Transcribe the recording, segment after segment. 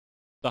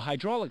The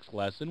hydraulics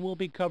lesson will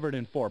be covered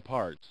in 4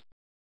 parts.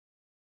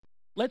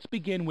 Let's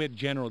begin with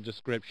general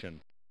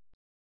description.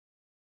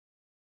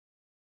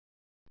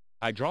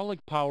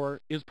 Hydraulic power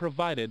is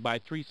provided by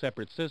 3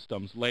 separate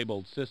systems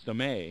labeled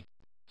System A,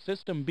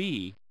 System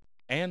B,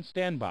 and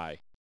Standby.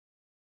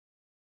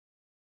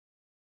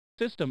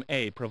 System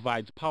A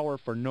provides power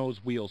for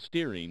nose wheel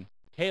steering,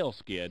 tail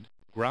skid,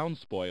 ground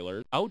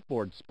spoilers,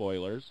 outboard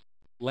spoilers,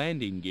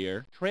 landing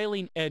gear,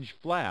 trailing edge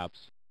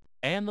flaps,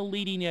 and the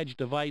leading edge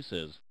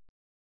devices.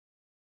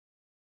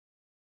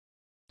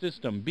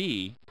 System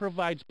B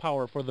provides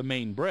power for the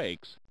main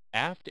brakes,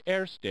 aft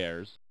air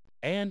stairs,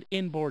 and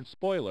inboard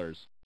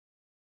spoilers.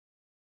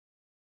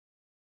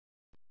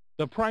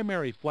 The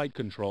primary flight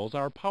controls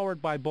are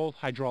powered by both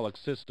hydraulic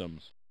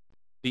systems.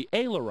 The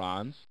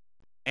ailerons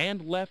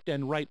and left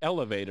and right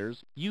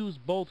elevators use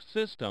both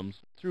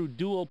systems through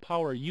dual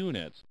power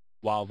units,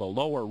 while the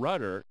lower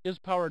rudder is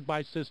powered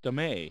by System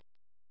A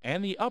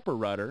and the upper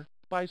rudder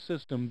by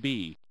System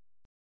B.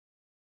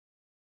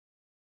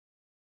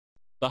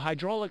 The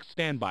hydraulic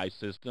standby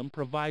system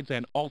provides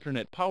an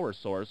alternate power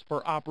source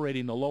for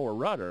operating the lower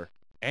rudder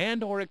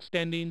and/or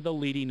extending the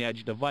leading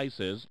edge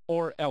devices,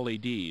 or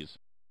LEDs.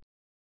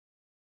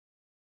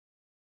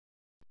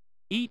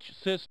 Each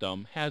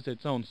system has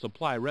its own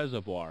supply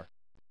reservoir.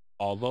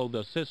 Although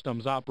the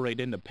systems operate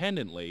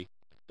independently,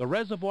 the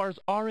reservoirs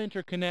are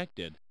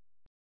interconnected.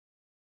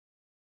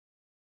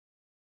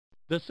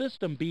 The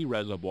System B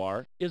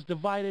reservoir is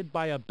divided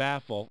by a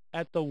baffle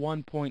at the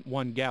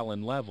 1.1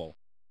 gallon level.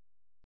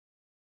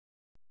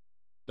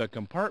 The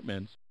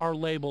compartments are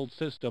labeled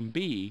System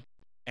B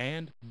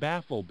and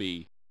Baffle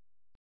B.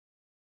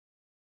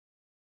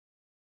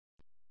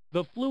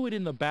 The fluid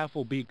in the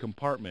Baffle B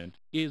compartment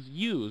is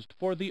used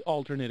for the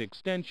alternate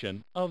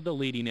extension of the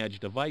leading edge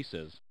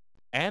devices,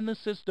 and the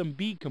System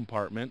B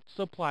compartment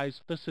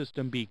supplies the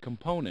System B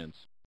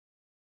components.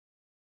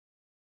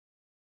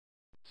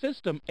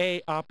 System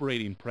A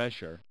operating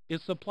pressure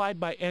is supplied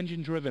by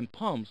engine-driven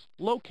pumps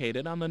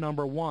located on the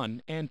number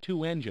 1 and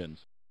 2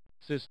 engines.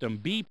 System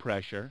B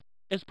pressure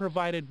is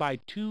provided by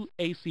 2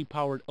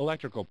 AC-powered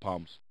electrical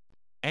pumps,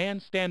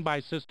 and standby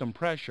system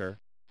pressure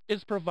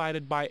is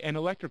provided by an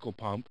electrical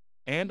pump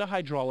and a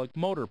hydraulic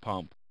motor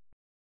pump.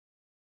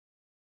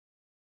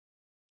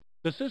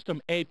 The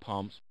System A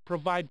pumps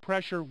provide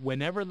pressure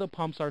whenever the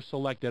pumps are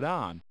selected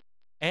on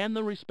and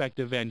the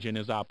respective engine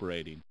is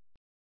operating.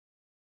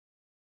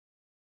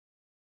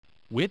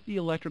 With the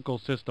electrical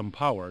system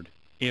powered,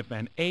 if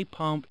an A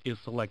pump is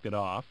selected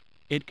off,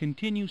 it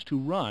continues to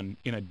run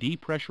in a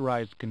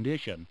depressurized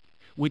condition,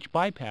 which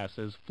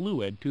bypasses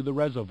fluid to the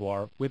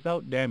reservoir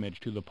without damage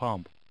to the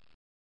pump.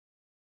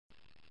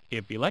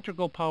 If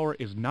electrical power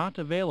is not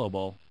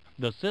available,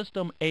 the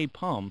System A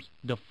pumps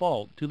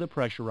default to the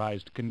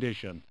pressurized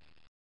condition.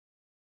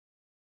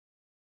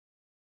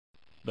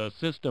 The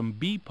System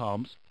B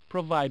pumps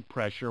provide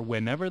pressure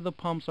whenever the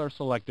pumps are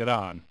selected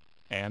on,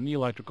 and the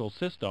electrical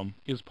system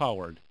is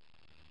powered.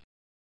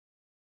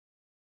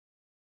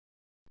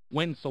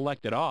 When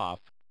selected off,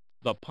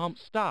 the pump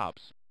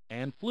stops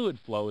and fluid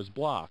flow is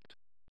blocked.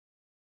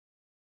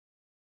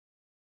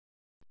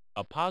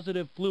 A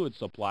positive fluid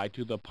supply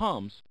to the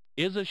pumps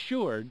is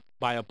assured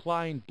by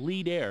applying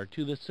bleed air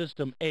to the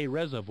System A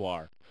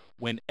reservoir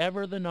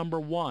whenever the number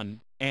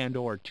 1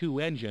 and/or 2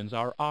 engines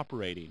are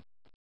operating.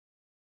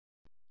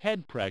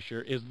 Head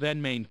pressure is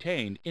then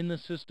maintained in the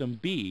System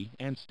B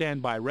and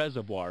standby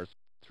reservoirs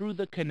through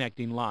the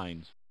connecting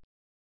lines.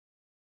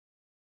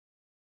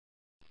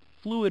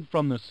 Fluid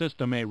from the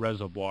System A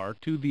reservoir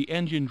to the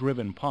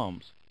engine-driven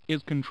pumps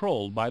is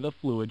controlled by the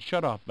fluid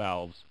shutoff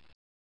valves.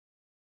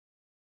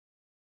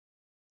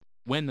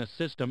 When the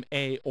System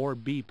A or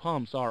B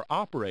pumps are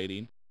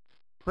operating,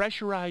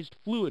 pressurized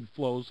fluid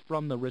flows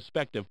from the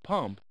respective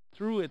pump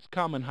through its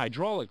common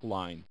hydraulic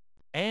line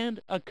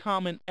and a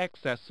common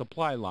excess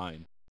supply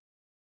line.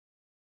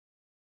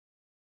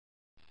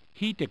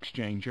 Heat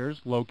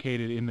exchangers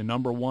located in the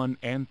number 1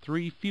 and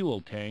 3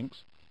 fuel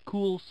tanks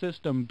cool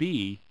System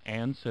B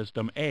and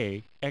System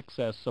A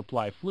excess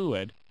supply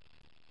fluid,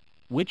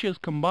 which is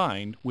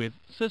combined with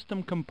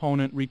system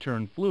component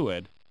return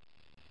fluid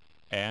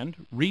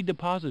and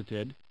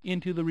redeposited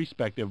into the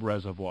respective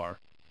reservoir.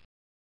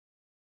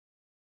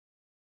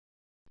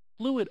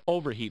 Fluid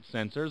overheat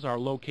sensors are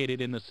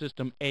located in the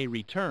System A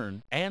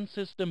return and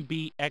System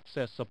B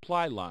excess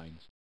supply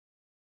lines.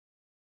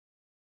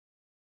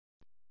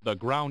 The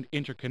ground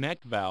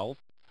interconnect valve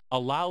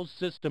allows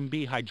System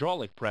B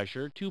hydraulic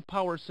pressure to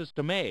power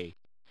System A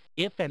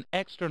if an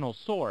external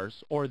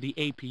source or the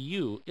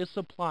APU is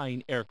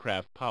supplying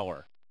aircraft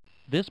power.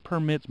 This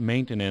permits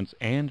maintenance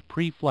and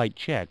pre-flight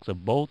checks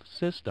of both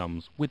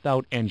systems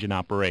without engine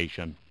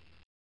operation.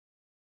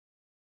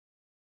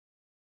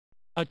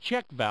 A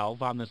check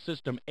valve on the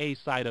System A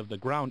side of the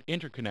ground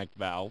interconnect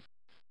valve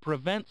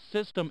prevents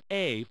System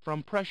A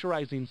from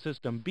pressurizing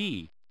System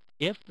B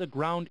if the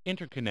ground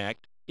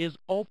interconnect is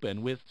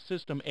open with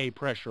System A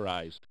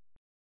pressurized.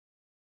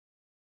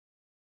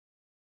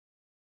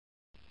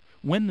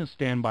 When the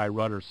standby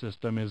rudder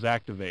system is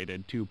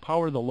activated to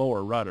power the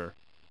lower rudder,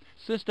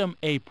 System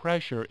A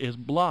pressure is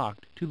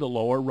blocked to the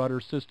lower rudder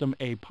System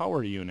A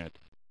power unit,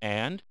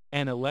 and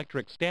an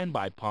electric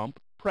standby pump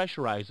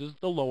pressurizes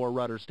the lower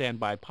rudder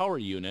standby power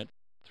unit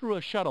through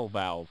a shuttle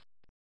valve.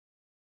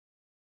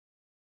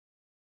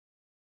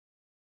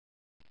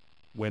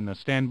 When the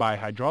standby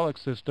hydraulic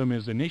system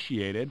is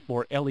initiated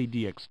for LED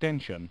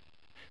extension,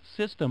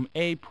 System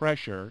A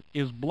pressure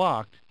is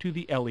blocked to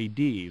the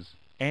LEDs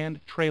and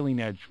trailing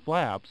edge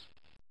flaps,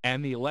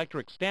 and the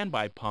electric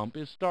standby pump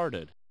is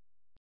started.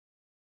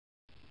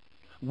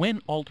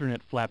 When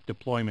alternate flap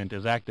deployment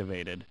is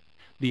activated,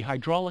 the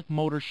hydraulic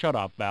motor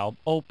shutoff valve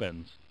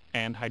opens,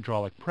 and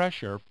hydraulic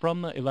pressure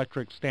from the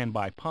electric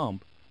standby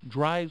pump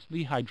drives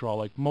the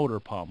hydraulic motor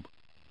pump.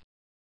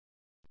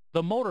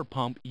 The motor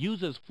pump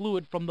uses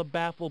fluid from the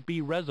baffle B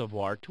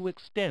reservoir to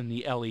extend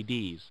the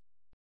LEDs.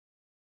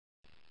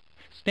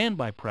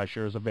 Standby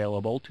pressure is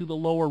available to the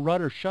lower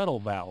rudder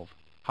shuttle valve.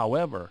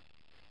 However,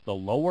 the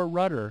lower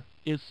rudder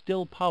is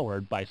still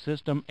powered by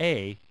System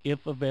A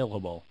if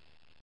available.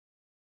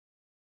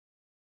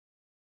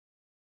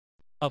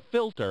 A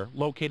filter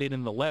located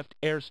in the left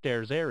air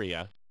stairs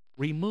area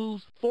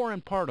removes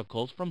foreign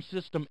particles from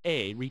System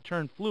A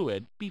return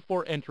fluid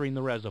before entering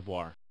the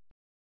reservoir.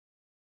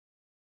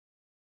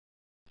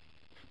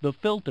 The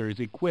filter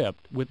is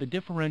equipped with a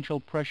differential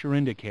pressure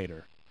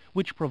indicator,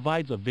 which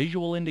provides a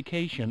visual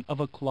indication of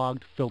a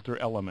clogged filter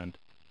element.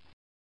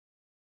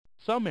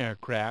 Some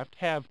aircraft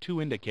have two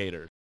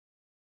indicators.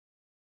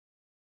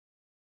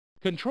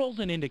 Controls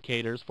and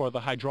indicators for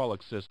the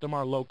hydraulic system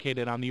are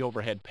located on the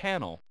overhead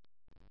panel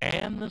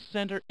and the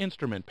center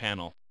instrument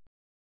panel.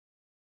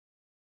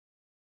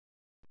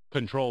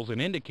 Controls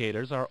and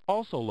indicators are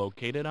also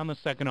located on the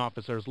second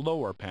officer's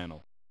lower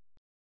panel.